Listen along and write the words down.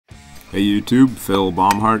Hey YouTube, Phil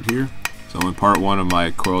Baumhart here. So in part 1 of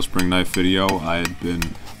my coil spring knife video, I had been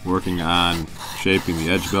working on shaping the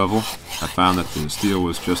edge bevel. I found that the steel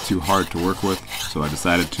was just too hard to work with, so I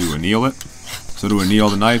decided to anneal it. So to anneal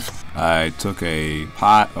the knife, I took a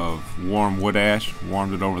pot of warm wood ash,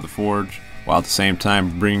 warmed it over the forge, while at the same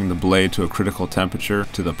time bringing the blade to a critical temperature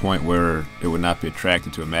to the point where it would not be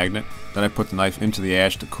attracted to a magnet. Then I put the knife into the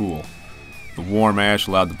ash to cool. The warm ash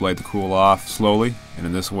allowed the blade to cool off slowly, and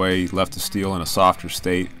in this way left the steel in a softer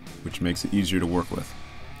state, which makes it easier to work with.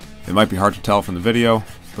 It might be hard to tell from the video,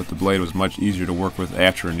 but the blade was much easier to work with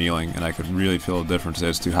after annealing, and I could really feel a difference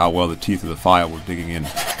as to how well the teeth of the file were digging in.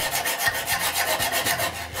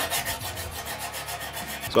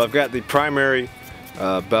 So I've got the primary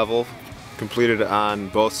bevel completed on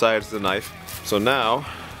both sides of the knife. So now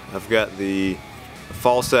I've got the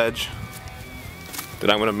false edge that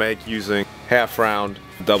I'm going to make using half round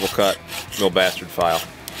double cut mill bastard file.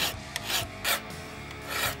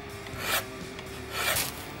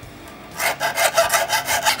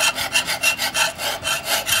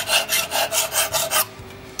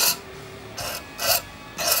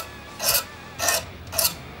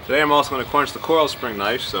 Today I'm also going to quench the coil spring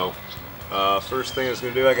knife, so first thing it's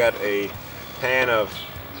going to do, I got a pan of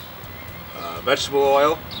vegetable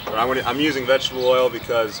oil. I'm using vegetable oil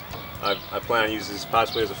because I plan on using this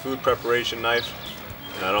possibly as a food preparation knife,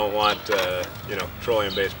 and I don't want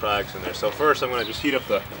petroleum-based products in there. So first I'm going to just heat up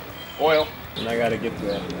the oil, and I got to get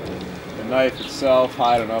the knife itself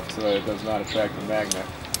hot enough so that it does not attract the magnet.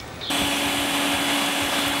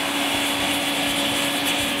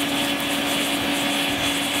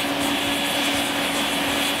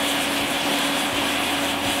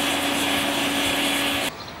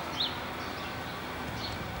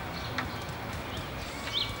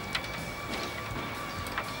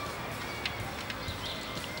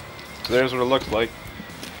 So there's what it looks like.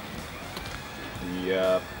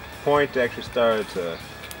 The point actually started to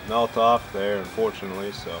melt off there,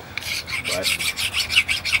 unfortunately, but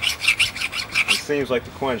it seems like the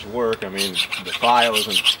quench worked. I mean, the file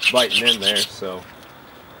isn't biting in there, so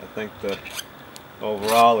I think that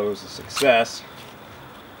overall it was a success.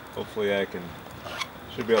 Hopefully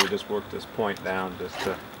should be able to just work this point down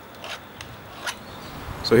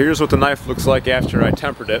So here's what the knife looks like after I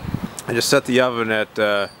tempered it. I just set the oven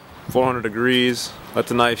at 400 degrees, let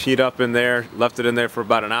the knife heat up in there, left it in there for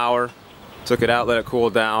about an hour, took it out, let it cool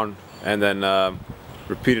down, and then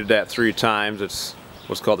repeated that 3 times. It's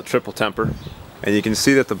what's called a triple temper. And you can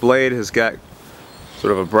see that the blade has got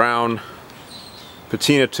sort of a brown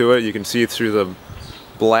patina to it. You can see through the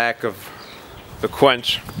black of the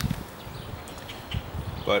quench.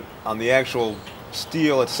 But on the actual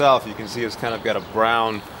steel itself, you can see it's kind of got a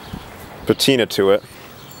brown patina to it.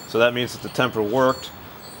 So that means that the temper worked.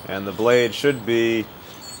 And the blade should be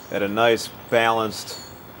at a nice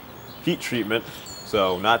balanced heat treatment,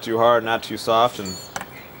 so not too hard, not too soft, and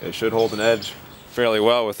it should hold an edge fairly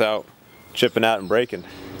well without chipping out and breaking.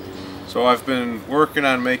 So I've been working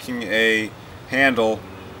on making a handle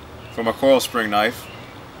for my coil spring knife,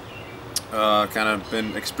 kind of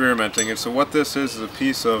been experimenting, and so what this is a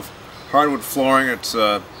piece of hardwood flooring. It's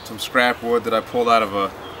some scrap wood that I pulled out of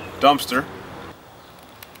a dumpster.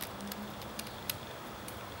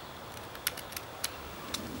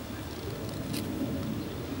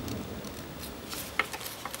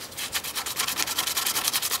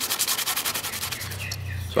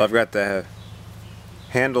 So I've got the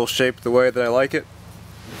handle shaped the way that I like it,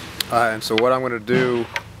 and so what I'm going to do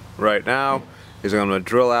right now is I'm going to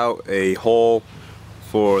drill out a hole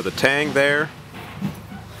for the tang there,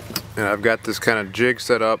 and I've got this kind of jig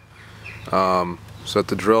set up so that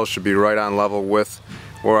the drill should be right on level with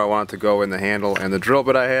where I want it to go in the handle, and the drill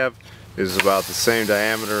bit I have is about the same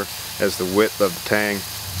diameter as the width of the tang,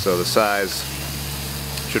 so the size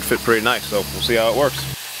should fit pretty nice, so we'll see how it works.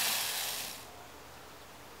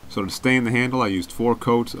 So to stain the handle, I used 4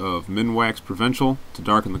 coats of Minwax Provincial to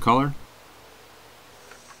darken the color.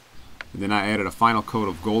 And then I added a final coat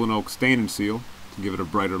of Golden Oak Stain and Seal to give it a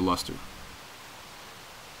brighter luster.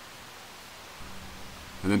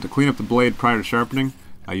 And then to clean up the blade prior to sharpening,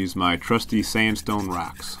 I used my trusty sandstone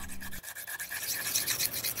rocks.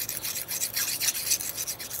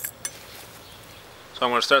 So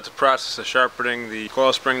I'm going to start the process of sharpening the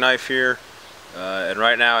coil spring knife here. And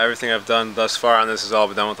right now everything I've done thus far on this has all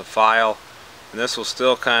been done with a file, and this will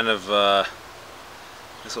still kind of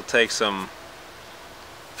this will take some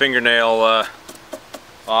fingernail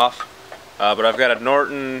off, but I've got a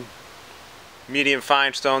Norton medium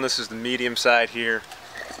fine stone. This is the medium side here,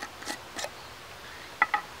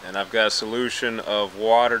 and I've got a solution of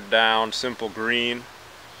watered down simple green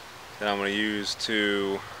that I'm going to use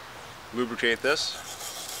to lubricate this.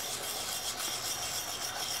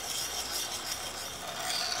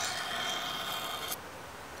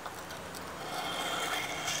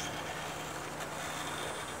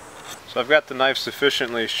 So I've got the knife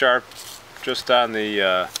sufficiently sharp just on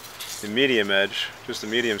the medium edge, just the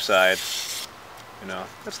medium side. You know,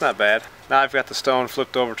 that's not bad. Now I've got the stone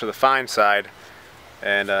flipped over to the fine side,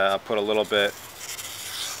 and I'll put a little bit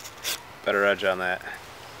better edge on that.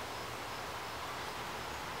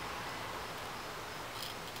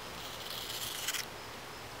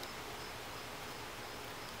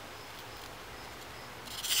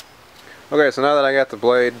 Okay, so now that I got the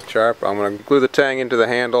blade sharp, I'm going to glue the tang into the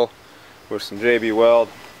handle with some JB Weld.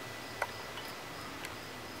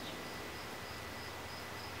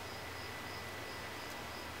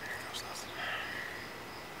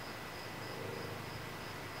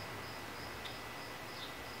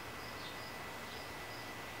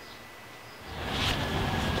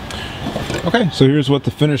 Okay, so here's what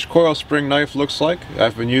the finished coil spring knife looks like.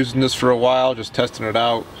 I've been using this for a while, just testing it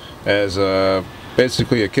out as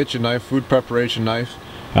basically a kitchen knife, food preparation knife.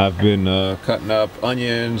 I've been cutting up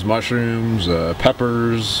onions, mushrooms,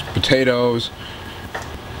 peppers, potatoes.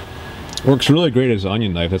 Works really great as an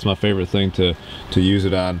onion knife. That's my favorite thing to use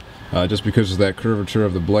it on. Just because of that curvature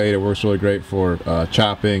of the blade, it works really great for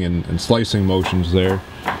chopping and slicing motions there.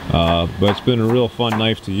 But it's been a real fun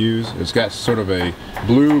knife to use. It's got sort of a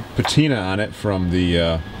blue patina on it from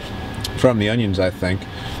the onions, I think.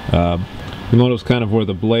 You notice kind of where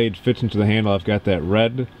the blade fits into the handle. I've got that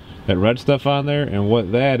red stuff on there, and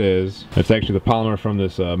what that is, it's actually the polymer from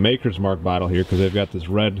this Maker's Mark bottle here, because they've got this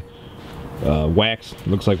red wax. It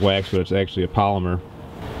looks like wax, but it's actually a polymer.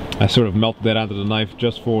 I sort of melted that onto the knife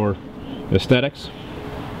just for aesthetics,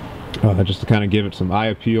 just to kind of give it some eye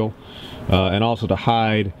appeal, and also to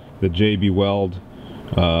hide the JB Weld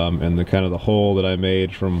and the kind of the hole that I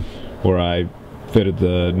made from where I fitted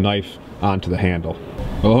the knife onto the handle.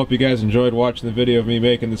 Well, I hope you guys enjoyed watching the video of me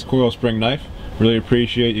making this coil spring knife. Really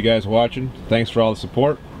appreciate you guys watching. Thanks for all the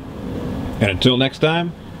support, and until next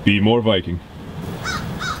time, be more Viking.